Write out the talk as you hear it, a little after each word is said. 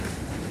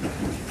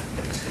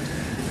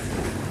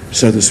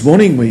So this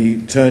morning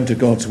we turn to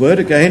God's Word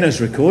again as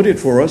recorded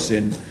for us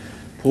in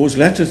Paul's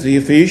letter to the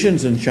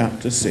Ephesians in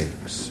chapter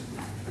 6.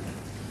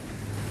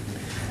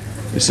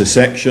 It's a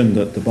section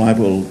that the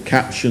Bible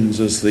captions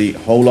as the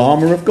whole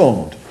armour of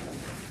God.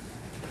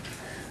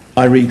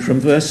 I read from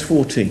verse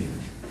 14.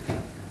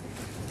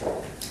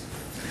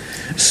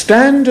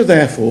 Stand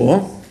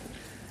therefore,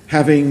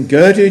 having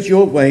girded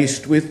your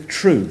waist with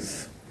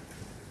truth,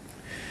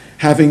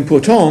 having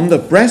put on the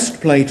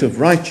breastplate of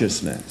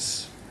righteousness,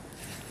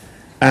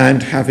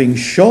 and having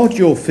shod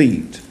your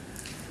feet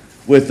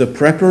with the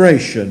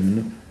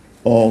preparation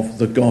of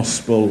the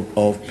gospel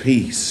of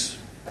peace.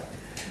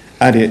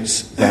 And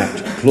it's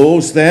that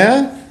clause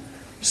there,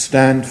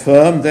 stand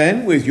firm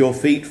then with your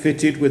feet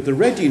fitted with the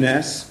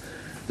readiness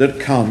that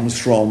comes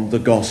from the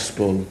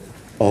gospel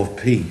of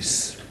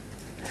peace.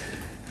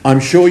 I'm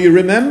sure you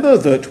remember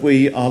that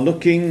we are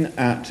looking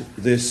at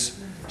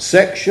this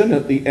section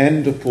at the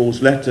end of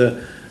Paul's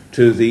letter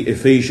to the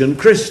Ephesian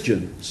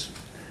Christians.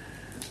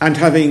 And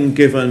having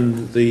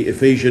given the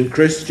Ephesian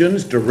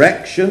Christians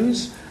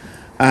directions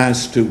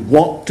as to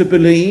what to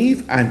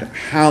believe and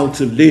how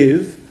to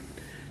live,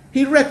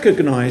 he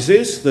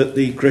recognizes that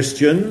the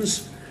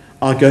Christians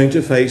are going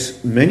to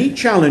face many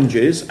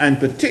challenges, and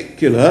in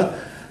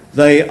particular,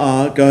 they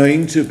are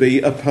going to be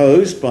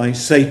opposed by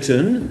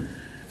Satan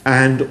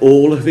and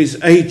all of his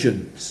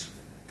agents.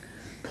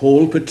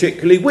 Paul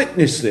particularly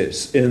witnessed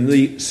this in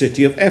the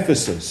city of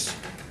Ephesus,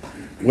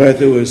 where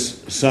there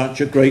was such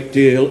a great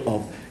deal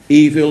of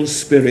evil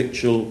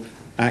spiritual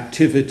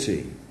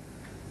activity.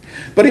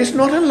 But it's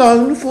not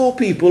alone for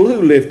people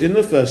who lived in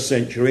the first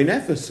century in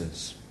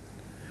Ephesus.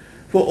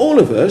 For all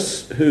of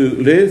us who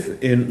live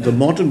in the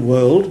modern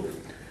world,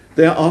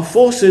 there are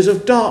forces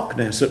of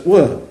darkness at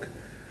work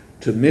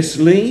to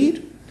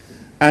mislead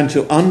and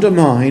to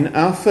undermine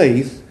our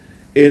faith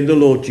in the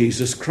Lord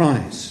Jesus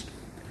Christ.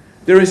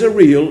 There is a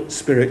real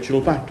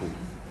spiritual battle.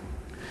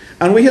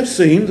 And we have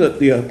seen that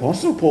the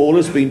Apostle Paul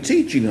has been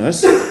teaching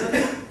us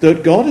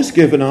that God has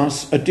given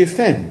us a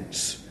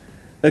defence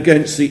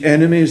against the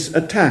enemy's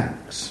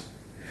attacks.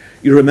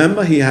 You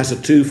remember he has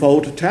a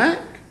twofold attack.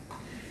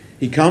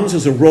 He comes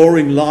as a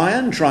roaring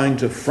lion trying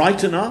to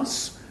frighten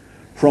us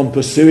from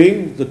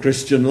pursuing the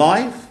Christian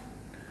life.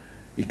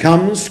 He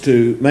comes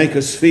to make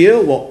us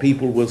fear what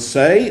people will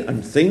say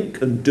and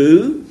think and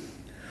do.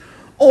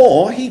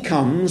 Or he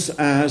comes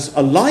as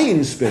a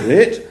lying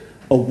spirit,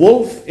 a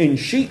wolf in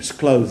sheep's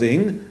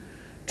clothing,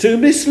 to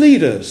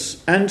mislead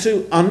us and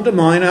to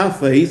undermine our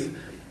faith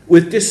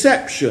with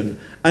deception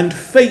and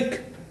fake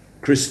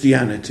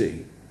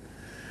Christianity.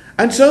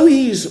 And so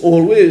he's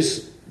always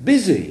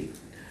busy,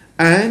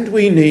 and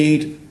we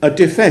need a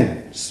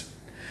defence.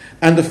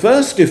 And the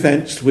first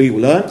defence we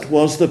learnt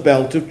was the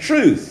belt of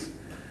truth.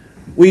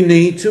 We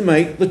need to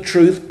make the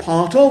truth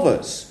part of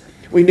us.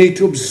 We need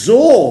to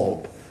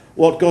absorb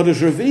what God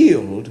has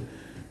revealed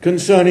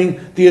concerning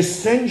the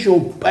essential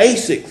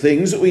basic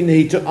things that we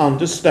need to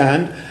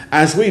understand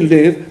as we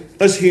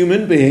live as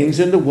human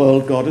beings in the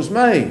world God has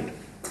made.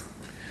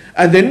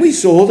 And then we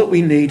saw that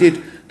we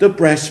needed the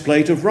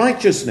breastplate of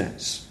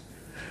righteousness.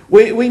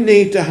 We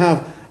need to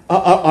have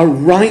a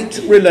right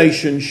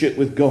relationship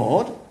with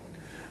God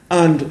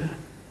and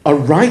a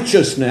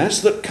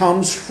righteousness that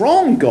comes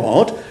from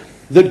God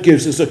that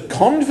gives us a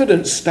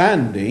confident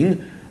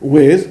standing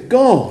with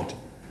God.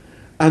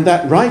 And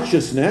that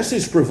righteousness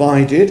is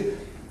provided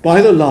by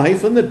the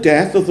life and the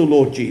death of the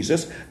Lord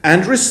Jesus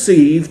and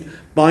received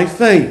by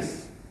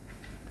faith.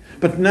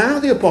 But now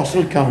the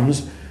apostle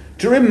comes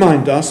to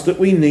remind us that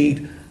we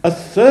need a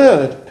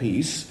third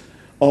piece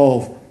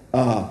of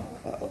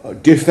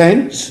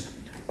defense,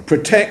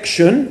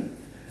 protection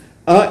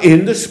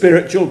in the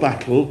spiritual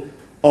battle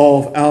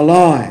of our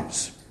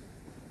lives.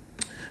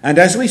 And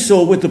as we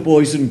saw with the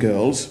boys and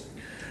girls,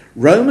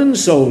 Roman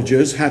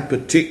soldiers had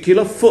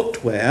particular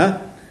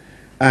footwear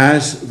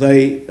as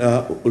they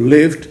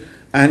lived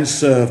and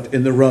served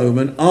in the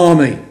Roman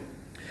army.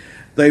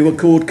 They were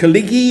called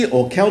coligi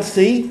or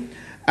kelthi,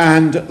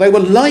 and they were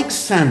like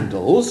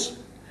sandals,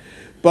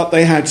 but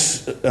they had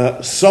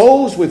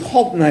soles with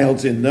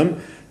hobnails in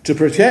them to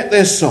protect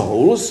their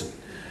soles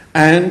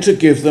and to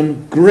give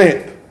them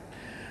grip.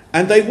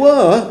 And they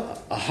were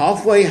a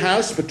halfway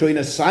house between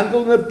a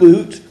sandal and a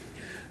boot,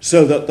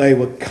 so that they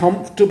were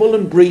comfortable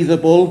and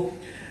breathable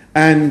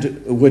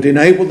and would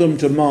enable them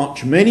to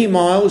march many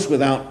miles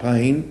without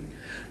pain.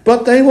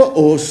 But they were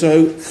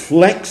also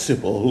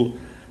flexible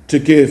to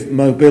give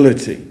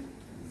mobility.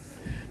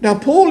 Now,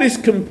 Paul is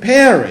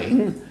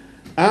comparing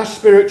our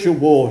spiritual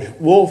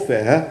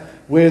warfare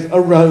with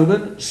a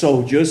Roman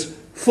soldier's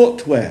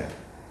footwear.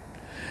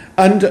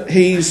 And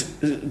he's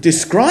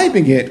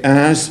describing it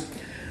as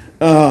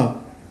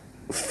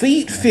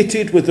feet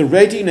fitted with the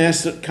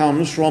readiness that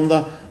comes from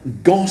the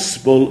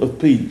gospel of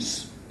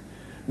peace.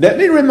 Let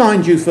me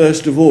remind you,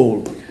 first of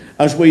all,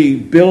 as we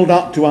build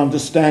up to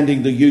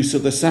understanding the use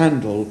of the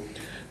sandal,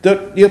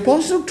 that the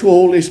Apostle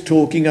Paul is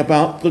talking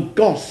about the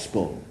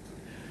gospel.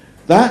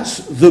 That's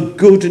the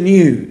good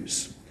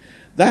news.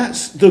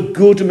 That's the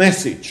good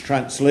message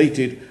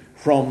translated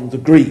from the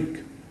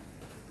Greek.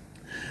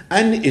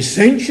 And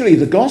essentially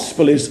the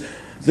gospel is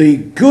the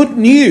good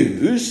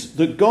news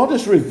that God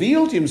has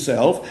revealed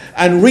himself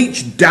and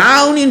reached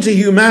down into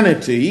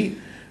humanity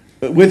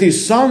with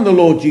his Son, the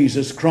Lord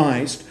Jesus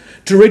Christ,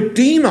 to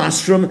redeem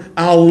us from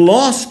our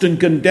lost and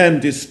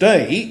condemned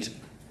estate,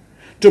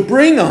 to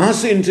bring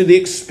us into the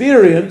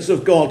experience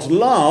of God's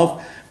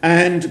love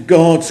and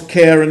God's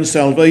care and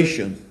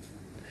salvation.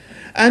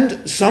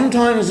 And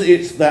sometimes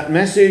it's that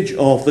message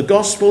of the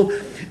gospel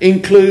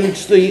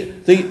includes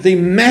the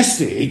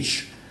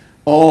message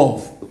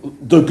of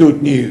the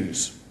good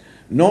news,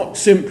 not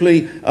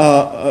simply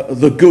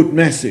the good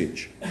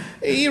message.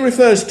 He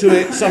refers to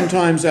it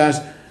sometimes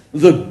as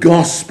the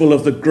gospel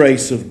of the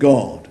grace of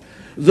God,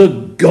 the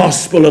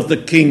gospel of the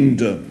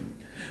kingdom,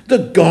 the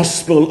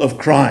gospel of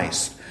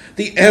Christ,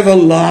 the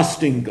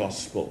everlasting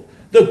gospel,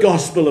 the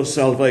gospel of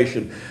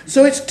salvation.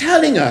 So it's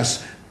telling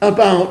us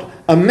about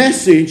a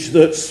message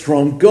that's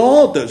from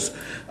God, that's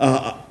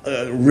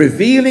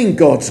revealing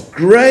God's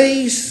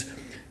grace.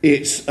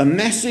 It's a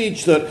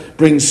message that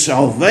brings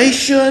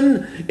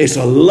salvation. It's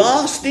a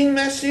lasting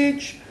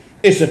message.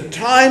 It's a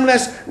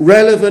timeless,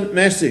 relevant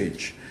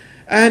message.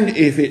 And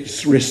if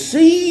it's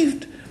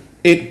received,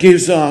 it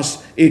gives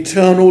us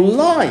eternal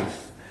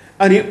life.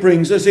 And it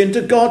brings us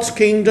into God's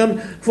kingdom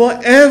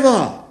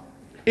forever.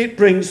 It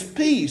brings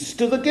peace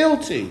to the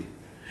guilty.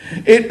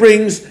 It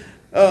brings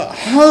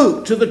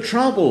hope to the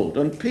troubled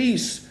and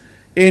peace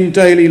in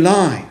daily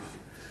life.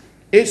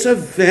 It's a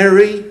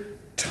very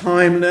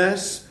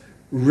timeless,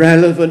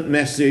 relevant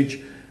message,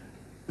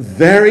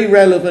 very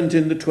relevant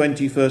in the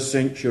 21st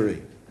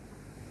century.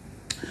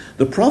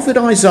 The prophet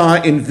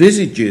Isaiah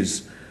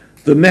envisages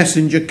the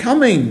messenger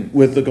coming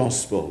with the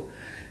gospel.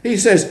 He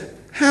says,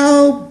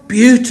 "How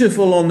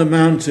beautiful on the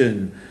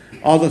mountain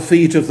are the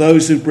feet of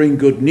those who bring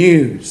good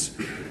news,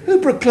 who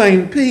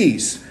proclaim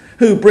peace,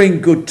 who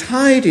bring good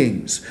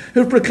tidings,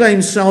 who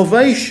proclaim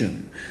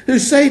salvation, who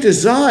say to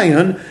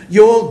Zion,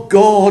 your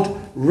God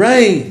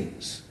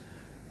reigns."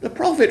 The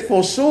prophet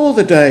foresaw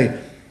the day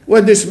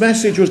when this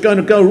message was going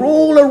to go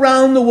all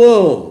around the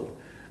world,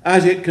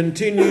 as it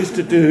continues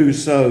to do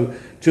so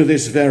to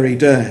this very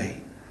day.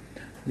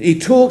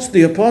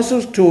 The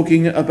apostles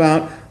talking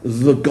about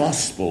the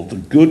gospel, the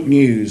good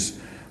news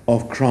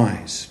of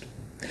Christ.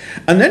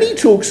 And then he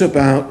talks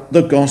about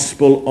the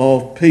gospel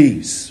of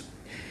peace.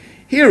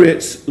 Here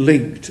it's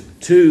linked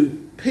to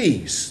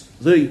peace.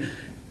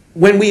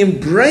 When we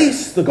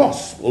embrace the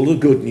gospel, the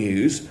good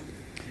news,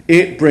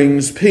 it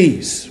brings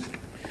peace.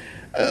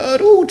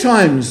 At all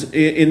times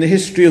in the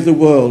history of the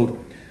world,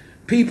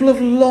 people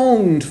have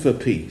longed for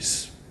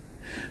peace.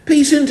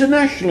 Peace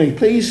internationally,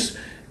 peace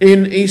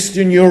in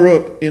Eastern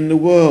Europe, in the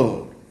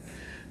world.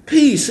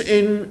 Peace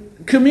in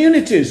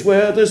communities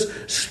where there's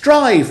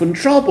strife and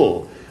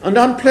trouble and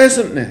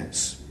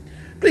unpleasantness.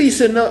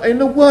 Peace in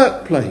the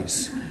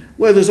workplace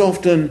where there's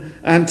often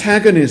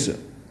antagonism.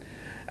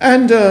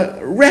 And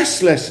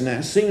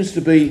restlessness seems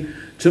to be,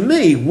 to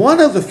me, one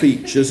of the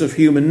features of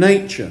human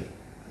nature.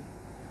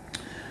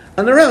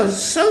 And there are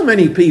so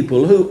many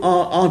people who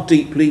are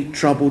deeply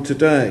troubled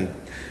today.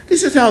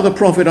 This is how the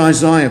prophet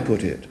Isaiah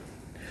put it.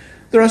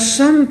 There are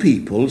some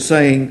people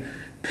saying,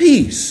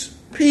 "Peace,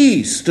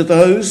 peace to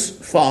those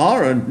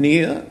far and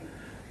near,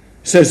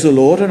 says the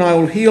Lord, and I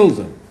will heal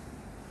them.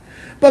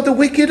 But the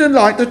wicked are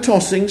like the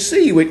tossing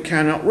sea, which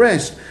cannot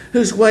rest,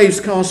 whose waves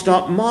cast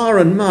up mire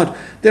and mud.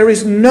 There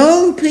is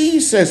no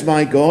peace, says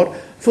my God,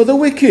 for the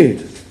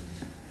wicked."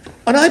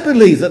 And I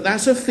believe that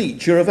that's a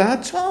feature of our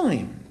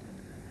time.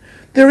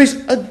 There is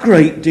a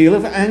great deal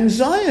of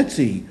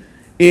anxiety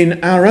in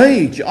our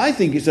age. I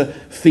think it's a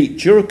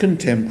feature of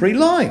contemporary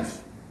life.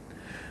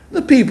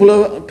 The people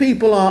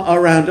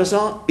around us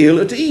are ill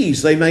at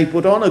ease. They may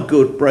put on a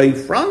good, brave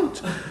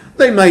front.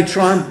 They may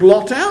try and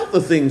blot out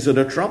the things that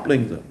are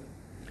troubling them.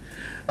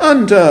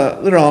 And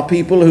there are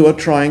people who are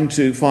trying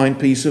to find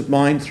peace of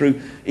mind through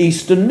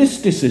Eastern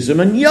mysticism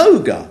and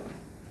yoga.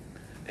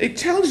 It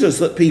tells us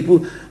that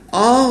people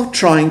are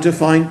trying to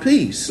find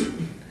peace.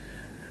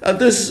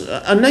 There's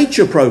a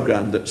nature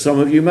program that some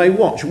of you may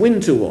watch,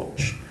 Winter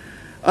Watch.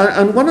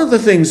 And one of the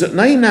things that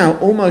they now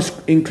almost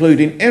include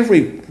in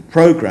every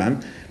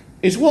program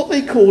is what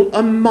they call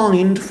a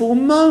mindful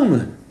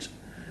moment.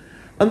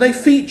 And they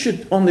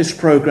featured on this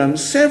program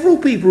several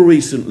people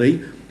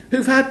recently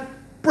who've had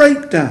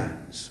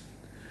breakdowns.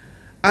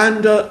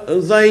 And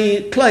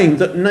they claim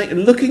that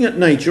looking at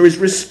nature is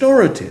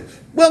restorative.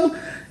 Well,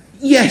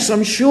 yes,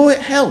 I'm sure it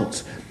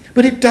helps.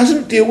 But it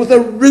doesn't deal with the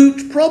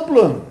root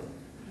problem.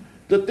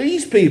 That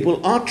these people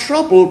are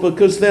troubled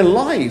because their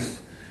life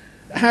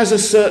has a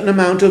certain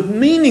amount of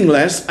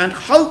meaningless and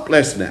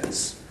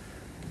hopelessness.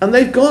 And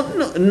they've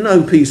got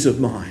no peace of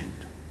mind.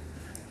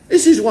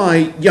 This is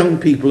why young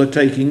people are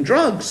taking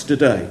drugs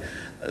today.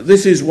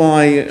 This is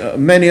why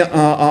many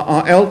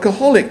are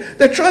alcoholic.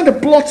 They're trying to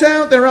blot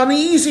out their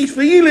uneasy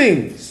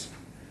feelings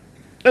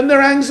and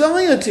their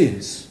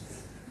anxieties.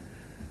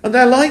 And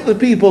they're like the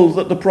people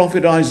that the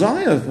prophet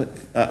Isaiah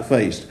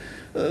faced.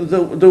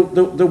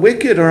 The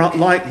wicked are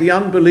like the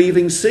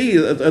unbelieving sea,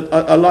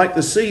 are like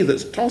the sea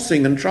that's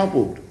tossing and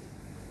troubled.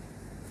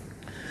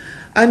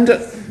 And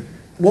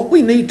what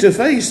we need to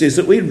face is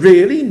that we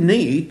really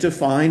need to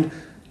find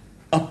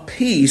a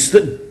peace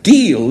that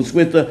deals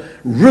with the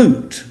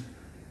root,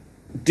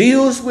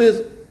 deals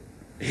with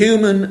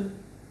human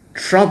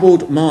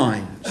troubled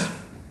minds.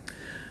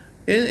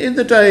 In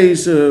the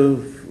days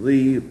of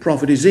the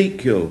prophet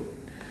Ezekiel,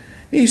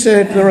 he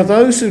said, "There are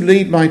those who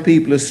lead my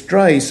people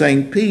astray,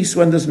 saying peace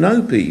when there's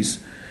no peace.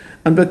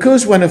 And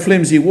because when a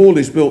flimsy wall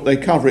is built, they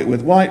cover it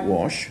with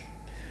whitewash,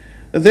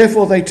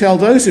 therefore they tell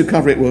those who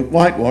cover it with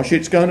whitewash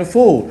it's going to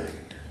fall.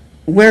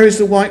 Where is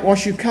the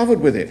whitewash you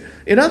covered with it?"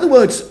 In other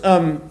words,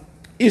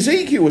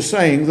 Ezekiel was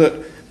saying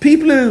that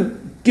people who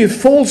give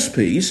false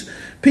peace,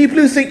 people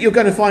who think you're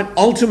going to find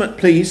ultimate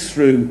peace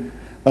through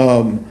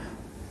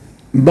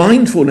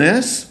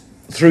mindfulness,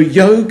 through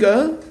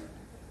yoga,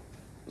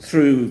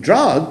 through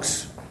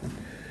drugs,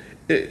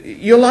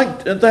 they're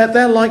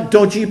like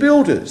dodgy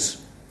builders.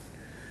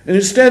 And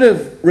instead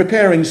of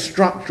repairing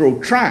structural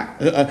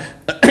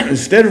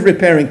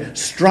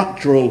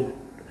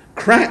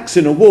cracks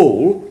in a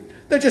wall,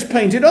 they're just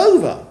painted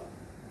over.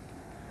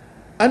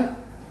 And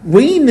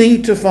we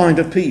need to find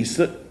a peace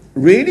that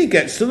really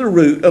gets to the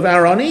root of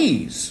our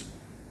unease.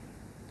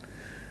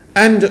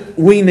 And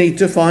we need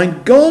to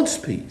find God's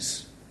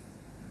peace.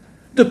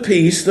 The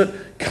peace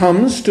that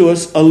comes to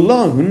us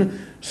alone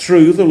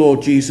through the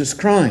Lord Jesus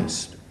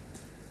Christ,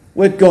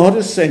 where God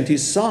has sent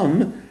his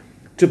Son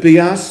to be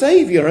our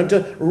Saviour and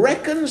to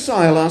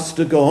reconcile us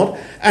to God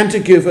and to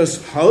give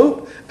us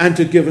hope and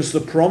to give us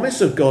the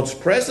promise of God's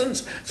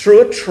presence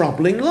through a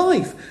troubling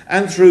life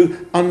and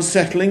through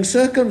unsettling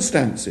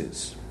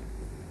circumstances.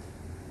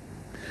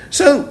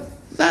 So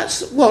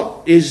that's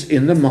what is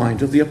in the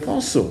mind of the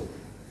apostle.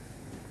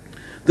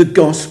 The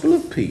gospel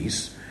of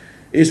peace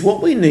is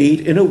what we need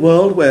in a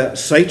world where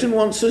Satan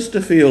wants us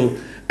to feel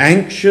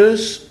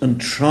anxious and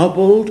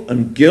troubled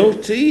and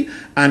guilty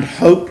and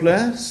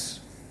hopeless.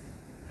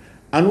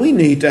 And we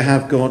need to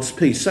have God's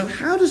peace. So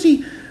how does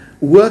he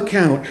work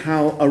out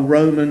how a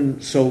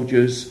Roman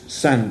soldier's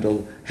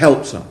sandal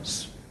helps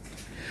us?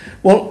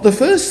 Well, the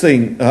first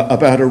thing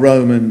about a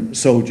Roman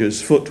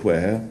soldier's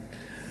footwear,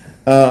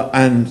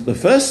 and the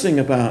first thing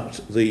about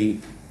the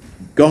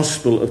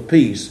gospel of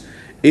peace,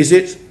 is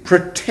it's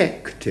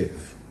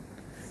protective.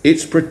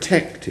 It's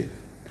protective.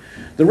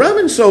 The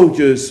Roman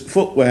soldiers'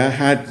 footwear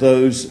had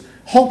those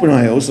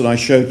hobnails that I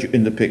showed you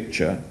in the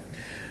picture,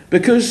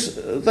 because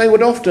they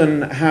would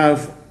often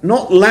have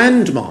not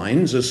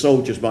landmines, as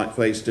soldiers might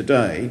face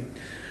today,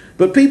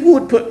 but people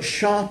would put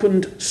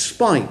sharpened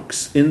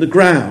spikes in the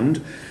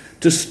ground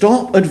to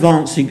stop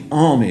advancing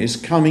armies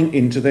coming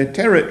into their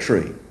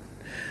territory.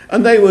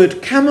 And they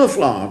would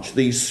camouflage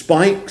these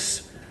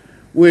spikes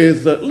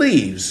with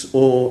leaves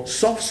or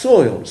soft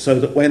soil, so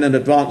that when an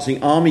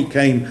advancing army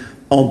came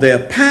on their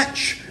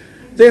patch,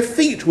 their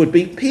feet would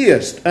be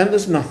pierced. And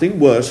there's nothing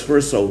worse for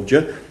a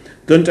soldier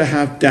than to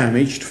have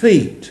damaged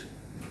feet.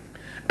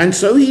 And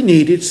so he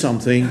needed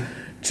something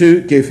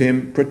to give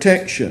him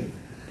protection.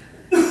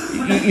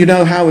 You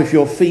know how if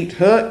your feet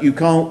hurt, you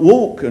can't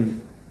walk.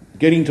 And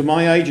getting to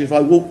my age, if I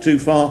walk too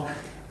far,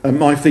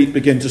 my feet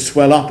begin to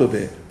swell up a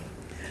bit.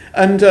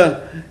 And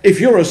if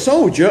you're a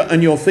soldier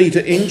and your feet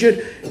are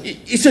injured,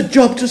 it's a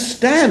job to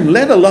stand,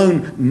 let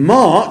alone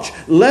march,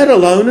 let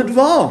alone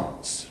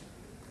advance.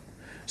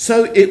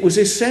 So it was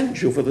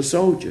essential for the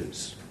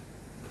soldiers.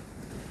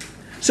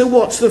 So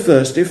what's the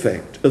first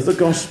effect of the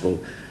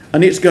gospel?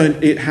 And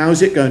how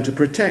is it going to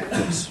protect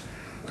us?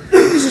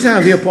 This is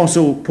how the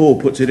Apostle Paul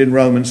puts it in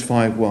Romans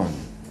 5:1.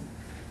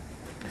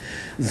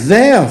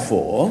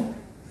 Therefore,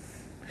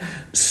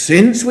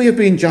 since we have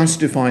been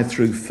justified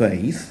through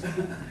faith,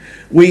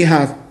 we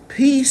have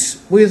peace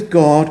with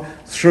God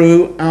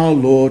through our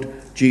Lord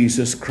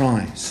Jesus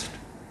Christ.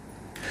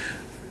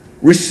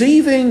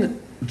 Receiving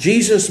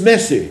Jesus'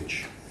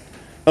 message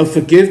of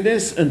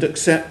forgiveness and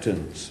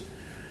acceptance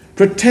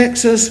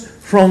protects us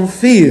from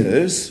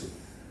fears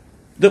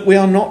that we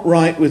are not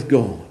right with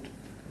God.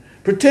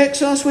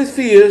 Protects us with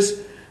fears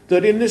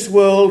that in this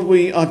world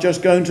we are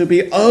just going to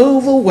be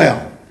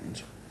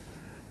overwhelmed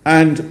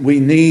and we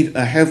need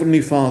a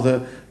Heavenly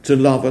Father to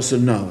love us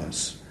and know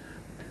us.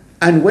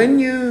 And when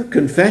you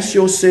confess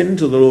your sin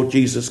to the Lord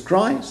Jesus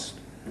Christ,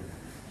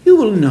 you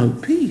will know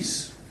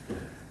peace.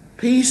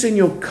 Peace in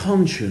your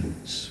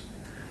conscience.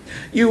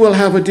 You will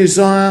have a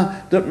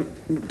desire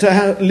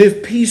to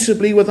live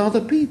peaceably with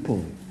other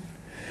people.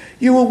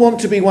 You will want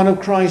to be one of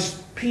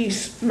Christ's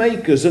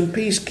peacemakers and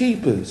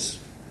peacekeepers.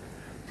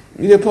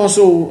 The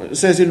apostle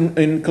says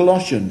in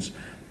Colossians,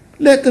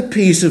 "Let the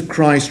peace of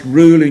Christ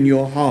rule in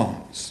your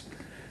hearts,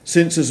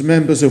 since as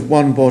members of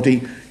one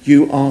body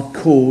you are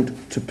called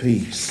to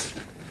peace."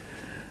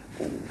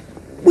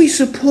 We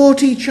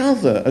support each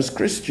other as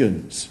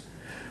Christians.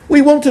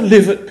 We want to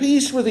live at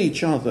peace with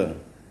each other.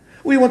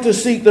 We want to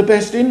seek the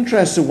best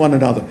interests of one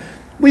another.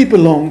 We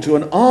belong to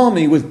an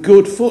army with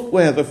good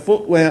footwear, the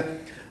footwear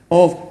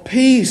of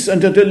peace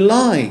and a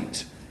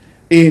delight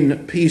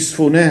in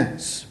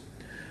peacefulness.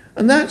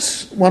 And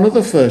that's one of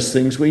the first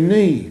things we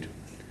need.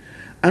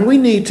 And we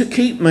need to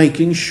keep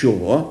making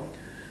sure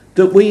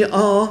that we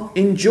are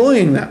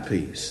enjoying that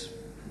peace.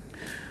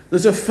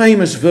 There's a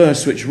famous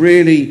verse which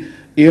really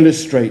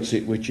illustrates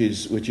it, which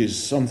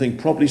is something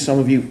probably some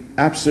of you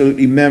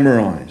absolutely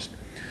memorized.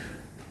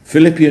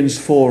 Philippians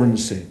 4 and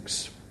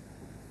 6.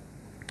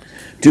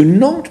 Do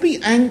not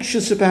be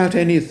anxious about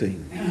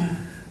anything,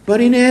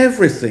 but in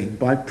everything,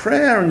 by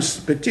prayer and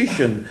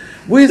petition,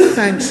 with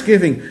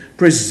thanksgiving,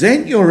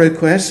 present your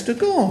requests to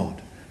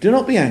God. Do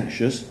not be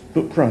anxious,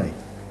 but pray.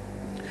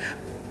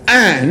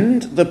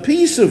 And the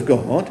peace of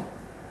God,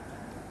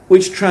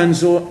 which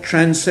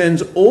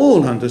transcends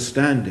all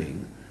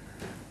understanding,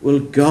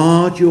 will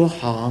guard your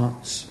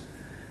hearts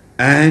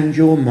and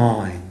your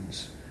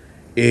minds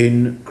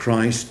in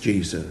Christ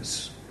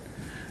Jesus.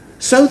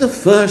 So the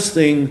first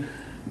thing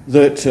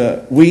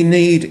that we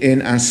need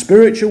in our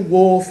spiritual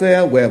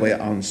warfare, where we're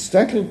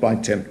unsettled by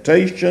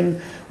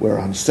temptation, we're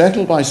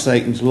unsettled by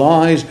Satan's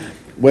lies,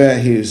 where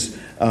his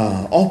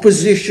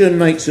opposition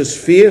makes us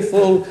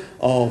fearful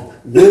of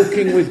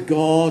walking with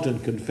God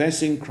and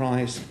confessing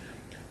Christ,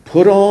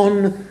 put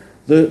on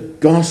the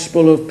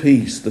gospel of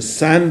peace, the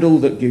sandal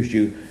that gives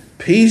you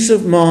peace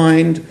of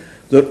mind,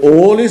 that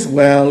all is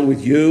well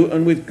with you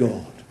and with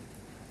God.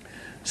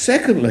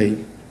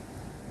 Secondly,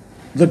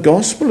 the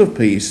gospel of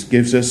peace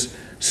gives us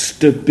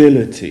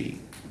stability.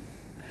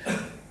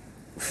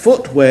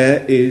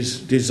 Footwear is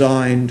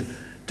designed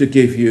to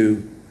give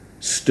you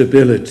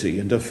stability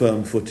and a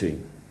firm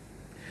footing.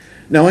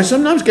 Now, I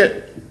sometimes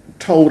get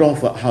told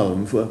off at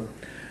home for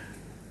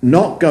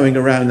not going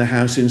around the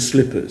house in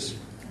slippers.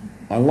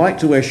 I like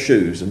to wear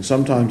shoes, and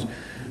sometimes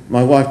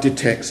my wife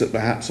detects that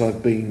perhaps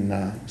I've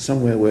been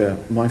somewhere where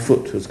my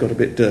foot has got a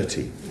bit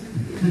dirty.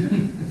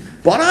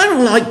 But I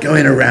don't like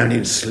going around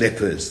in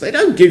slippers. They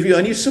don't give you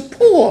any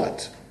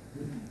support.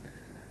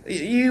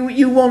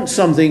 You want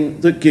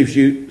something that gives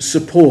you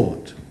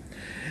support.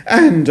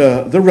 And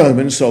the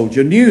Roman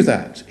soldier knew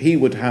that. He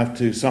would have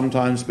to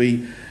sometimes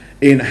be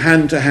in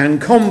hand-to-hand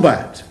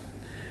combat.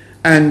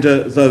 And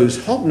those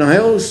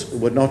hobnails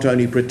were not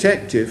only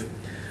protective,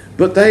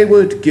 but they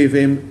would give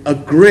him a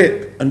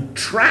grip and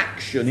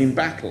traction in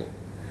battle.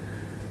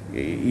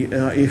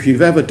 If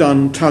you've ever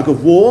done tug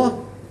of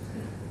war,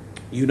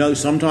 you know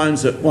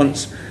sometimes that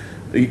once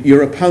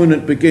your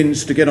opponent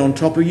begins to get on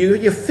top of you,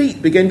 your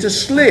feet begin to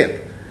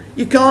slip.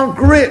 You can't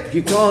grip,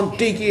 you can't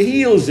dig your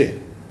heels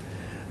in.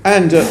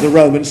 And the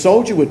Roman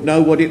soldier would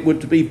know what it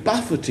would be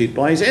buffeted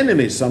by his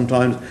enemies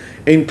sometimes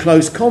in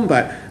close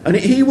combat. And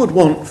he would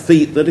want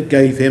feet that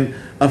gave him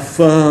a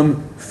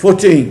firm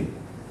footing.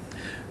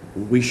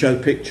 We show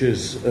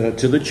pictures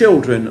to the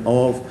children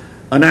of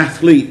an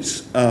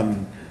athlete's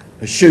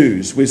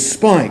shoes with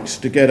spikes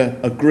to get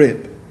a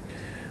grip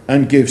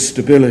and give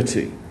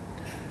stability.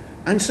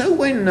 And so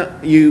when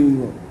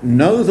you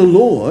know the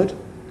Lord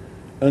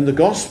and the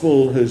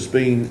gospel has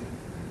been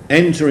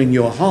entering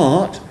your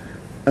heart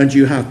and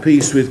you have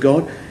peace with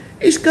God,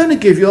 it's going to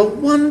give you a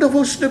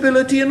wonderful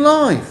stability in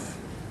life.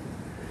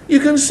 You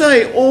can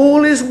say,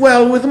 all is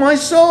well with my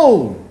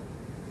soul.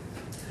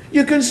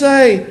 You can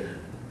say,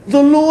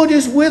 the Lord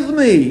is with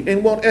me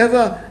in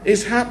whatever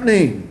is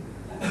happening.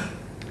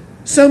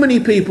 So many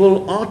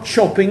people are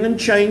chopping and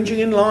changing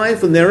in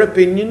life, and their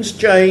opinions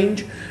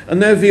change,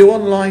 and their view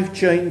on life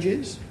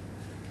changes.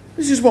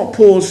 This is what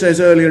Paul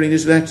says earlier in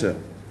his letter.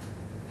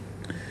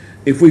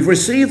 If we've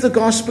received the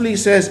gospel, he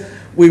says,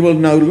 we will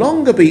no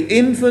longer be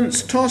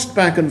infants tossed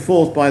back and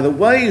forth by the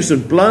waves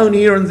and blown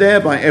here and there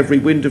by every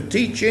wind of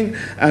teaching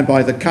and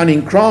by the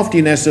cunning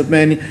craftiness of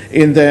men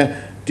in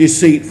their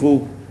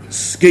deceitful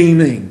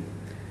scheming.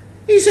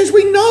 He says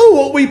we know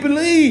what we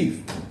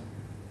believe.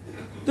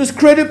 There's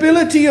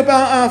credibility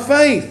about our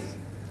faith.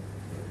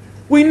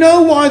 We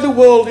know why the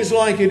world is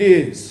like it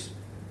is.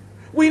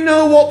 We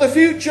know what the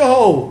future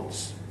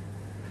holds.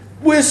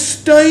 We're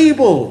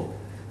stable.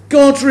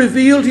 God's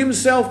revealed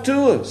himself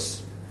to us.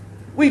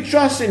 We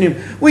trust in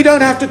him. We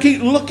don't have to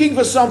keep looking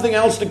for something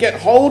else to get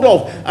hold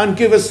of and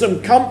give us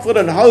some comfort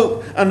and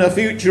hope and a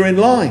future in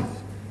life.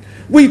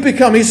 We've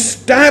become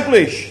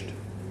established.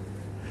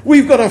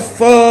 We've got a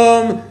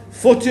firm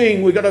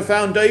footing. We've got a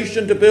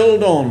foundation to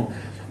build on,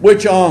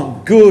 which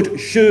are good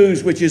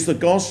shoes, which is the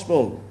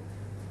gospel.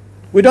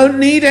 We don't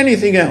need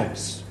anything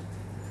else.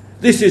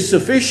 This is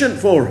sufficient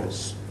for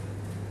us.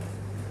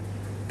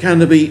 Can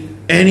there be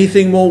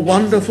anything more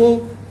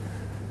wonderful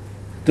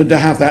than to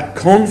have that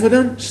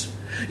confidence?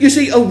 You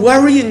see, a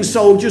worrying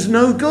soldier's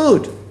no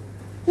good.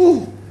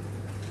 Ooh,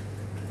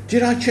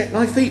 did I check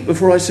my feet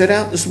before I set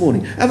out this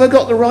morning? Have I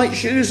got the right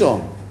shoes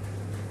on?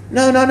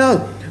 No.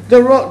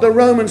 The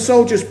Roman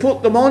soldiers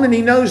put them on, and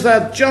he knows they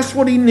have just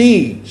what he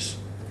needs.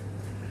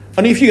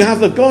 And if you have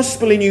the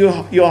gospel in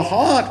your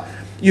heart,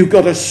 you've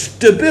got a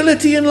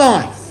stability in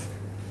life.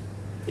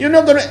 You're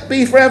not going to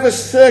be forever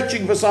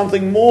searching for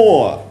something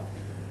more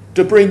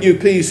to bring you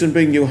peace and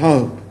bring you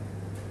hope.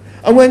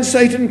 And when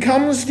Satan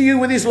comes to you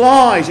with his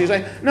lies, you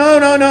say, no,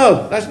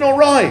 that's not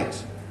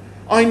right.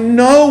 I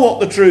know what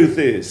the truth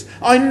is.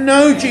 I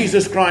know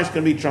Jesus Christ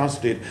can be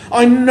trusted.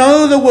 I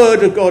know the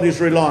word of God is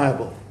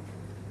reliable.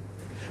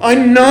 I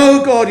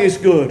know God is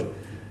good.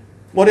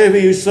 whatever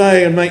you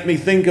say and make me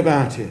think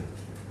about it.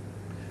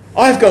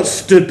 I've got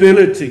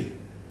stability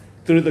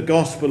through the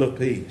gospel of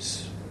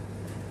peace.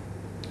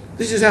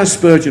 This is how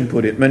Spurgeon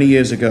put it many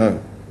years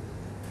ago.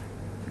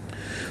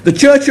 The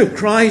Church of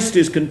Christ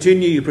is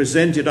continually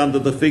presented under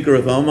the figure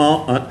of an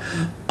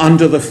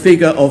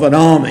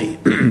army,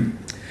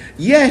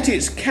 yet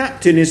its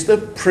captain is the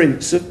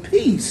Prince of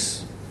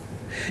Peace.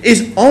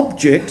 Its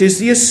object is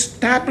the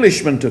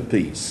establishment of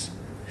peace,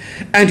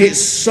 and its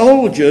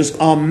soldiers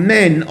are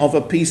men of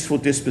a peaceful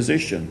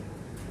disposition.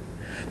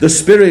 The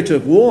spirit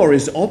of war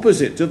is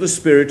opposite to the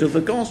spirit of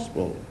the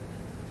gospel.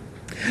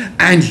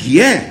 And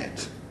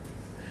yet,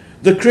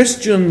 the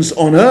Christians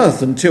on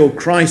earth until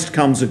Christ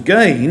comes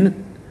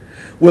again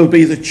will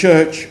be the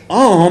church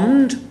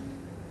armed,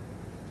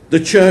 the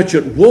church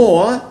at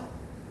war,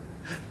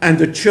 and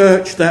the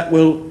church that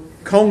will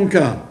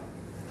conquer.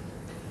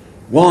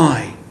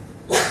 Why?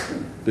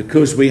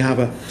 Because we have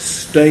a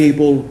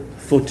stable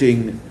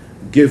footing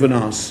given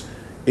us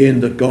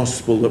in the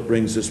gospel that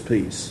brings us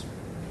peace.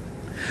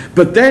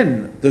 But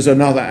then there's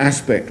another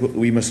aspect that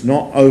we must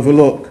not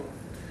overlook.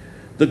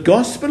 The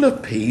gospel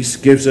of peace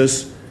gives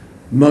us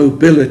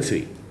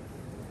mobility.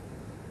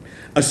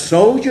 A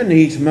soldier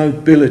needs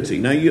mobility.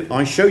 Now,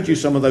 I showed you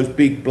some of those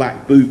big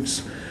black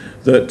boots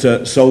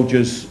that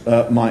soldiers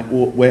might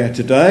wear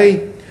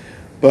today,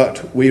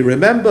 but we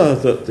remember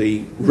that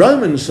the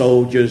Roman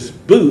soldier's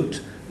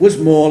boot was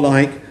more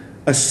like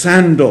a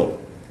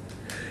sandal.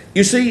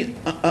 You see,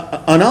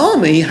 an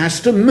army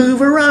has to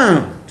move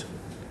around.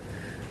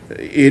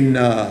 In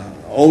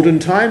olden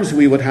times,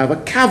 we would have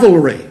a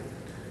cavalry,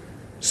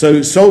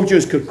 so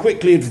soldiers could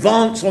quickly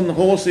advance on the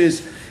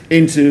horses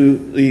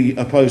into the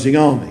opposing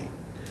army.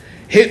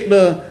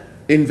 Hitler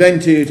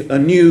invented a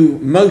new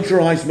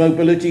motorized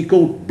mobility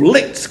called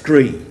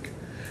Blitzkrieg,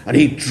 and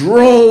he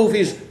drove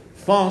his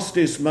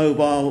fastest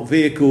mobile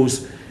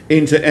vehicles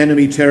into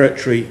enemy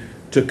territory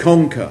to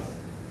conquer.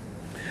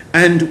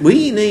 And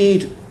we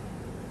need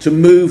to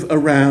move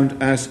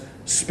around as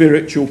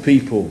spiritual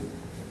people.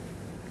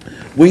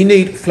 We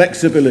need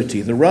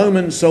flexibility. The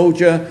Roman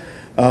soldier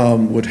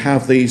would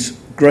have these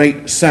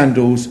great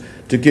sandals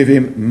to give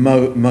him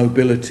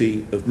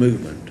mobility of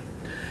movement.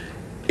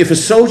 If a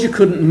soldier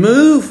couldn't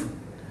move,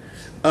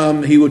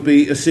 he would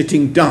be a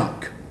sitting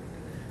duck.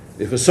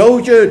 If a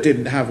soldier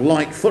didn't have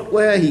light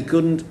footwear, he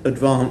couldn't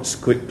advance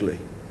quickly.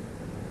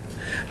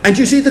 And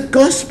you see, the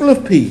gospel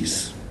of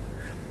peace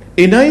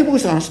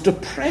enables us to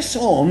press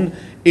on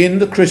in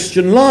the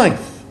Christian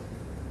life.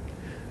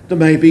 There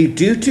may be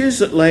duties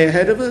that lay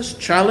ahead of us,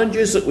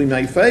 challenges that we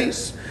may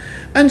face,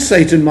 and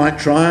Satan might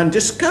try and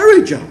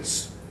discourage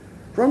us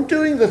from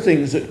doing the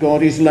things that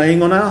God is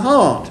laying on our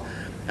heart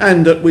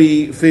and that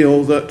we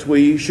feel that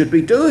we should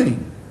be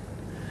doing.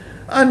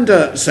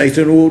 And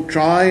Satan will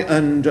try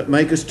and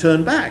make us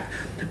turn back.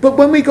 But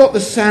when we got the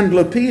sandal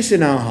of peace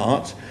in our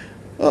hearts,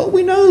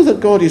 we know that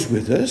God is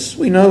with us.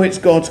 We know it's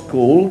God's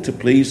call to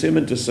please him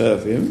and to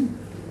serve him.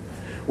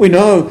 We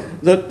know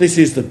that this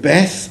is the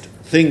best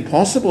thing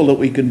possible that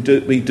we can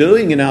be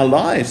doing in our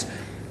lives,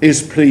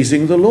 is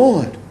pleasing the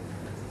Lord.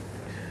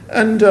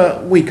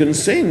 And we can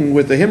sing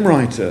with the hymn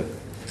writer,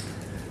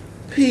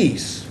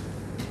 peace,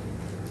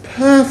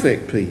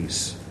 perfect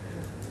peace,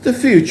 the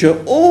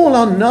future all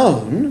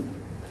unknown.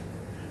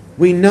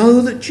 We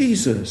know that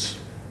Jesus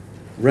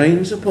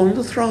reigns upon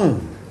the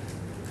throne.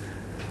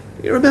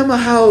 You remember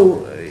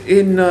how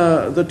in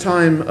the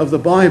time of the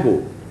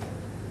Bible,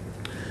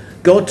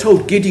 God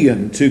told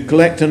Gideon to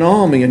collect an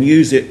army and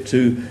use it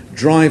to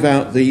drive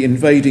out the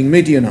invading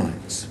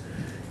Midianites.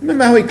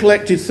 Remember how he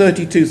collected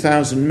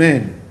 32,000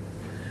 men?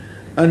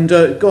 And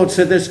God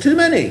said, there's too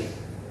many.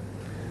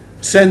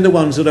 Send the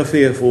ones that are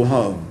fearful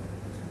home.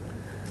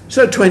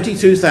 So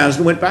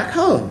 22,000 went back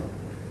home.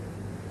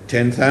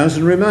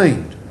 10,000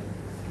 remained.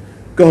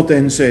 God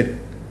then said,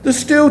 there's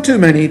still too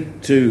many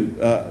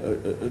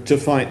to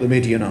fight the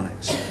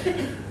Midianites.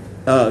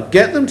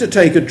 Get them to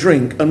take a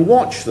drink and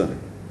watch them.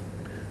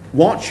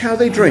 Watch how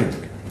they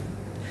drink.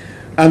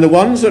 And the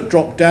ones that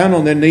dropped down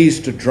on their knees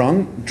to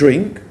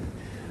drink,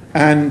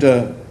 and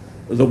the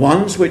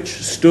ones which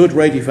stood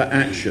ready for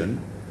action,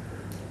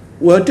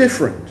 were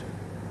different.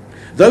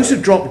 Those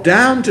who dropped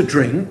down to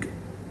drink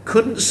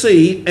couldn't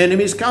see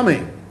enemies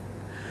coming.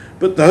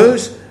 But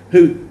those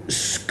who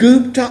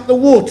scooped up the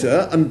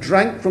water and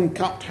drank from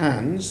cupped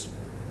hands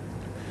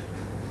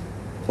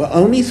were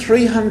only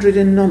 300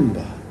 in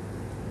number.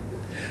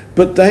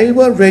 But they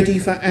were ready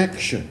for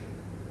action.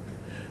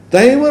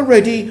 They were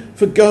ready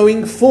for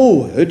going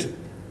forward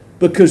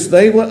because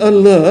they were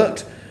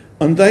alert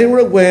and they were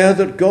aware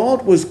that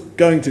God was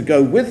going to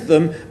go with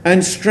them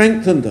and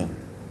strengthen them.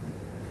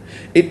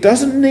 It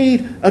doesn't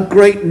need a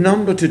great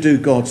number to do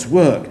God's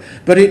work,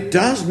 but it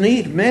does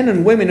need men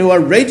and women who are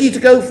ready to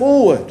go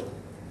forward.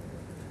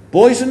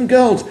 Boys and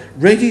girls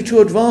ready to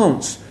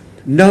advance,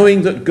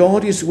 knowing that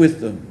God is with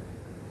them.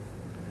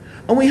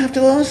 And we have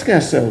to ask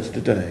ourselves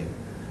today,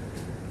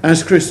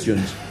 as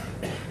Christians,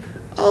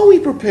 are we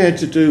prepared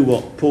to do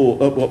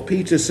what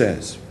Peter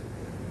says?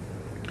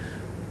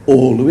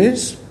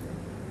 Always,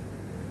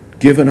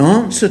 Give an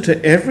answer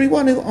to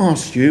everyone who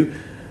asks you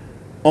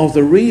of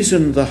the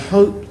reason, the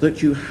hope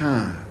that you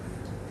have,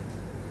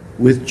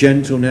 with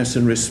gentleness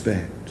and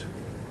respect.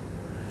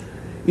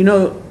 You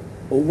know,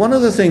 one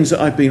of the things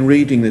that I've been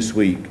reading this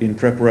week in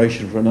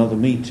preparation for another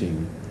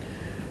meeting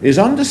is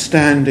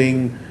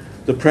understanding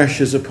the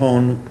pressures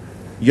upon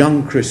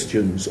young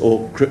Christians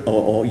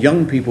or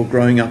young people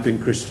growing up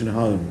in Christian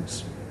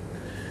homes.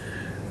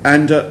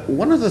 And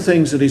one of the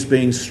things that is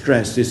being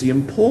stressed is the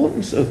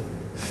importance of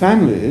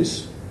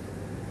families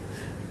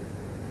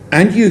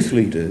and youth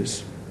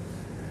leaders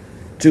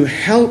to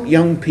help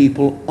young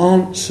people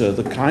answer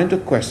the kind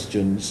of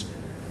questions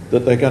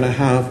that they're going to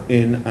have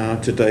in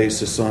our today's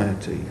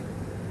society.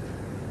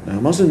 Now, I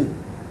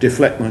mustn't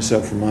deflect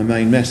myself from my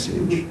main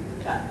message,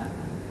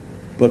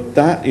 but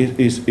that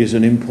is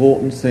an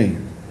important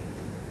thing.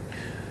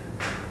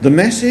 The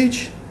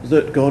message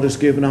that God has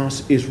given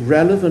us is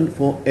relevant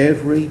for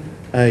every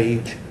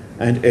age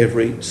and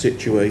every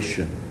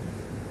situation.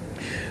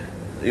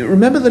 You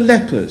remember the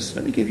lepers?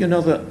 Let me give you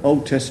another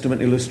Old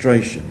Testament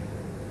illustration.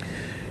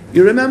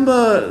 You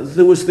remember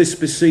there was this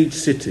besieged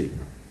city,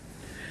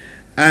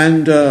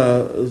 and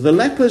the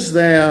lepers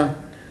there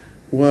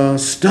were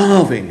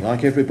starving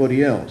like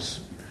everybody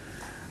else.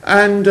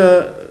 And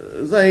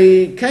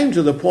they came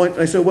to the point,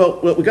 they said, well,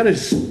 we're going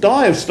to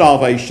die of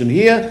starvation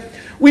here.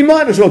 We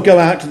might as well go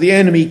out to the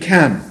enemy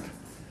camp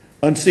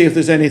and see if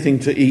there's anything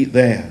to eat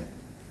there.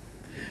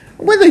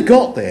 When they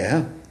got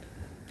there,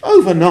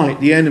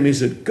 overnight the enemies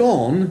had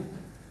gone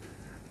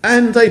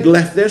and they'd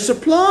left their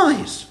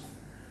supplies.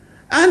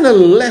 And the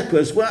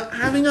lepers were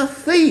having a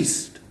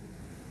feast.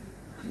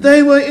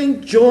 They were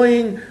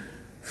enjoying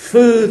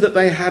food that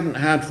they hadn't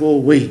had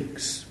for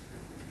weeks.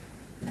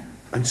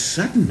 And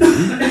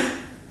suddenly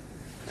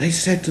they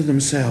said to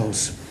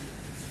themselves,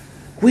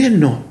 we're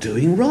not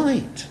doing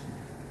right.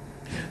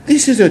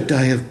 This is a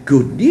day of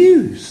good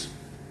news,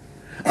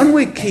 and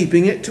we're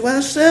keeping it to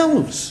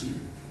ourselves.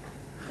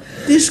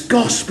 This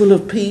gospel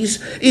of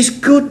peace is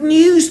good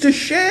news to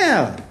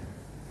share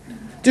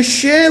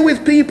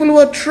with people who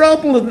are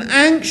troubled and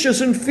anxious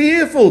and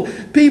fearful,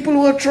 people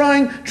who are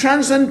trying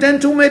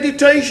transcendental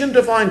meditation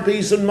to find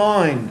peace and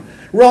mind,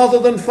 rather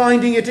than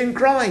finding it in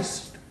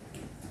Christ.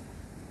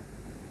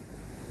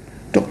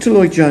 Dr.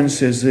 Lloyd-Jones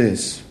says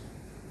this: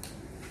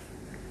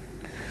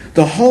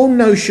 the whole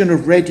notion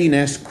of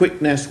readiness,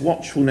 quickness,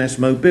 watchfulness,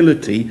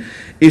 mobility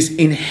is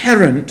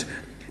inherent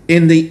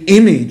in the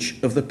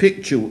image of the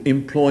picture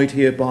employed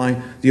here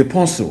by the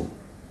apostle.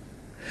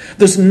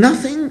 There's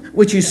nothing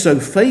which is so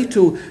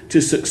fatal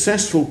to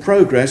successful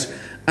progress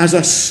as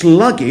a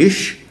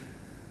sluggish,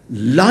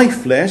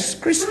 lifeless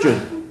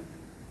Christian.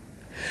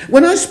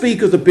 When I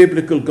speak of the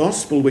biblical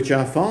gospel which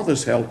our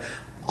fathers held,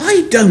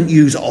 I don't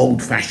use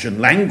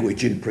old-fashioned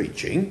language in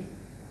preaching.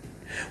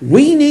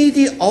 We need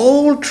the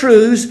old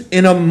truths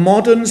in a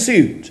modern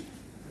suit.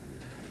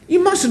 You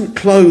mustn't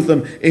clothe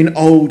them in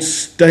old,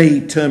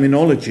 staid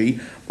terminology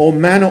or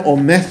manner or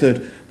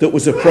method that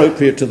was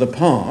appropriate to the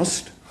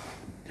past.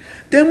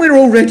 Then we're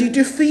already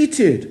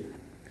defeated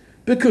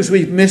because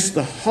we've missed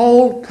the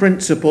whole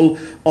principle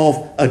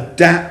of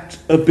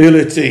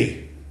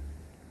adaptability.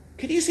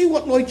 Can you see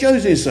what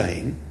Lloyd-Jones is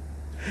saying?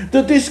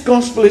 That this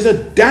gospel is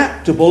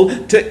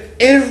adaptable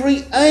to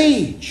every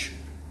age,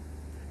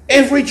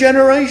 every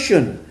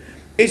generation.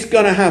 It's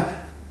going to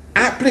have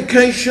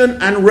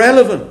application and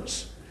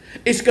relevance.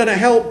 It's going to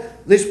help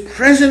this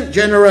present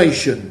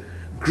generation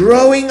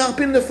growing up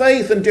in the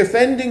faith and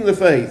defending the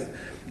faith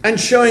and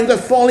showing the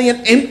folly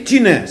and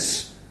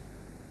emptiness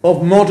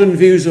of modern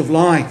views of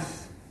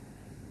life.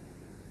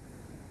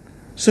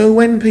 So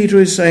when Peter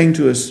is saying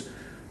to us,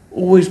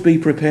 always be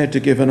prepared to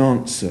give an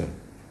answer,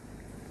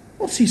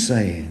 what's he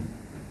saying?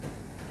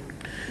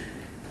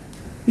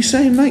 He's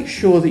saying make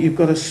sure that you've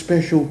got a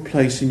special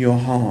place in your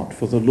heart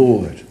for the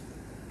Lord,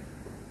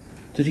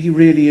 that he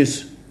really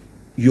is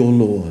your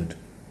Lord.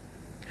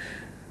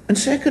 And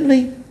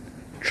secondly,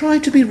 try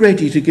to be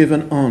ready to give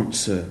an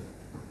answer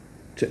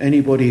to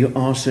anybody who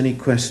asks any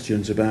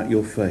questions about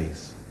your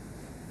faith.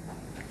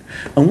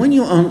 And when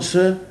you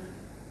answer,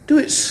 do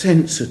it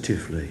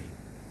sensitively.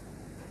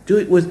 Do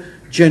it with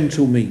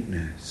gentle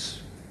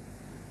meekness.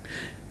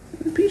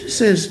 And Peter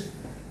says,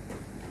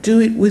 do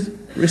it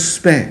with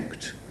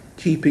respect,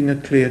 keeping a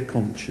clear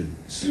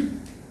conscience.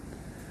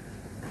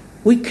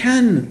 We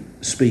can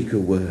speak a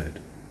word.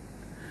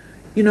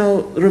 You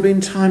know, there have been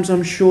times,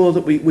 I'm sure,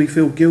 that we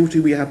feel guilty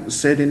we haven't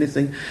said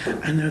anything.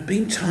 And there have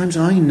been times,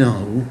 I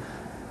know,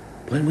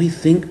 when we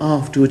think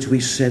afterwards we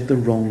said the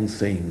wrong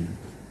thing.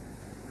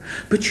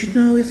 But you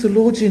know, if the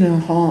Lord's in our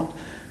heart,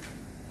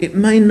 it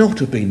may not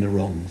have been the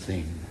wrong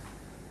thing.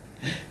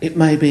 It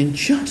may have been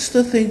just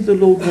the thing the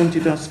Lord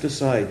wanted us to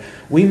say.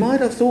 We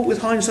might have thought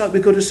with hindsight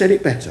we could have said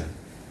it better.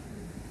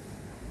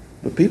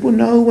 But people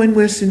know when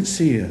we're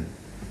sincere.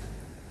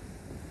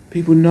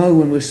 People know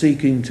when we're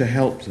seeking to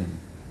help them.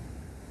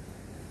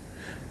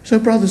 So,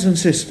 brothers and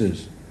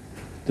sisters,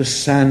 the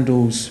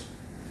sandals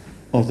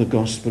of the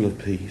gospel of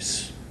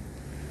peace.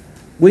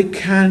 We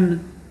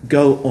can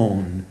go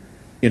on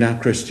in our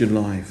Christian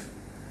life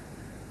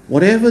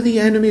whatever the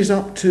enemy's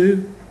up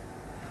to,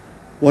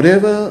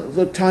 whatever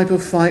the type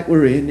of fight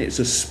we're in, it's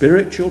a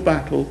spiritual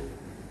battle.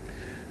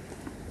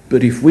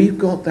 But if we've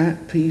got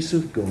that peace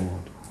of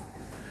God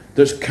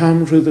that's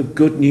come through the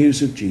good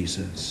news of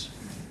Jesus,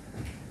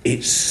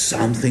 it's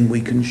something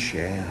we can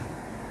share.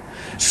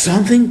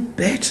 Something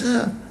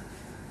better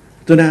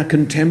than our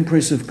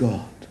contemporaries of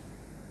God.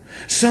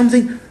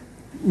 Something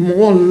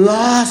more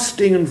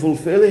lasting and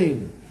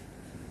fulfilling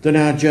than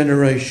our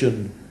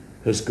generation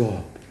has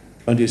got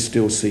and is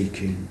still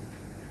seeking.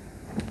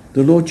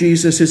 The Lord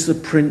Jesus is the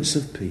Prince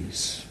of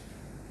Peace.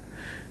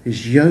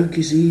 His yoke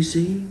is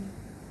easy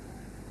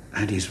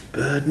and his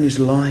burden is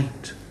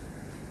light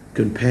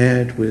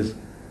compared with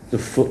the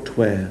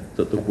footwear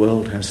that the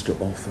world has to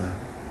offer.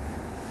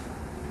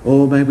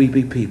 Oh, may we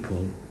be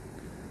people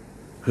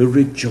who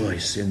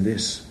rejoice in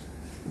this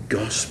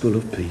gospel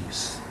of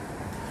peace,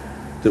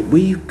 that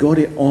we've got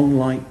it on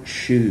like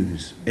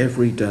shoes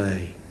every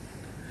day,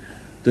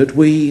 that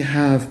we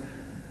have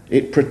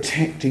it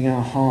protecting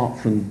our heart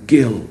from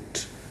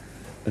guilt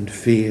and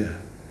fear,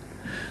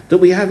 that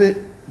we have it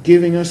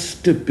giving us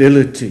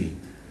stability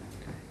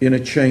in a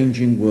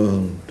changing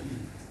world,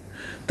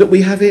 that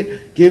we have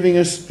it giving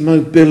us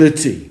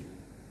mobility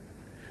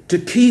to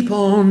keep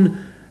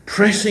on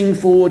pressing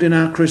forward in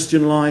our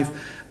Christian life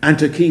and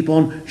to keep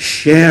on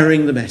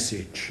sharing the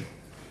message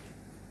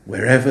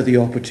wherever the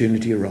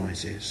opportunity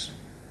arises.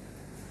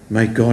 May God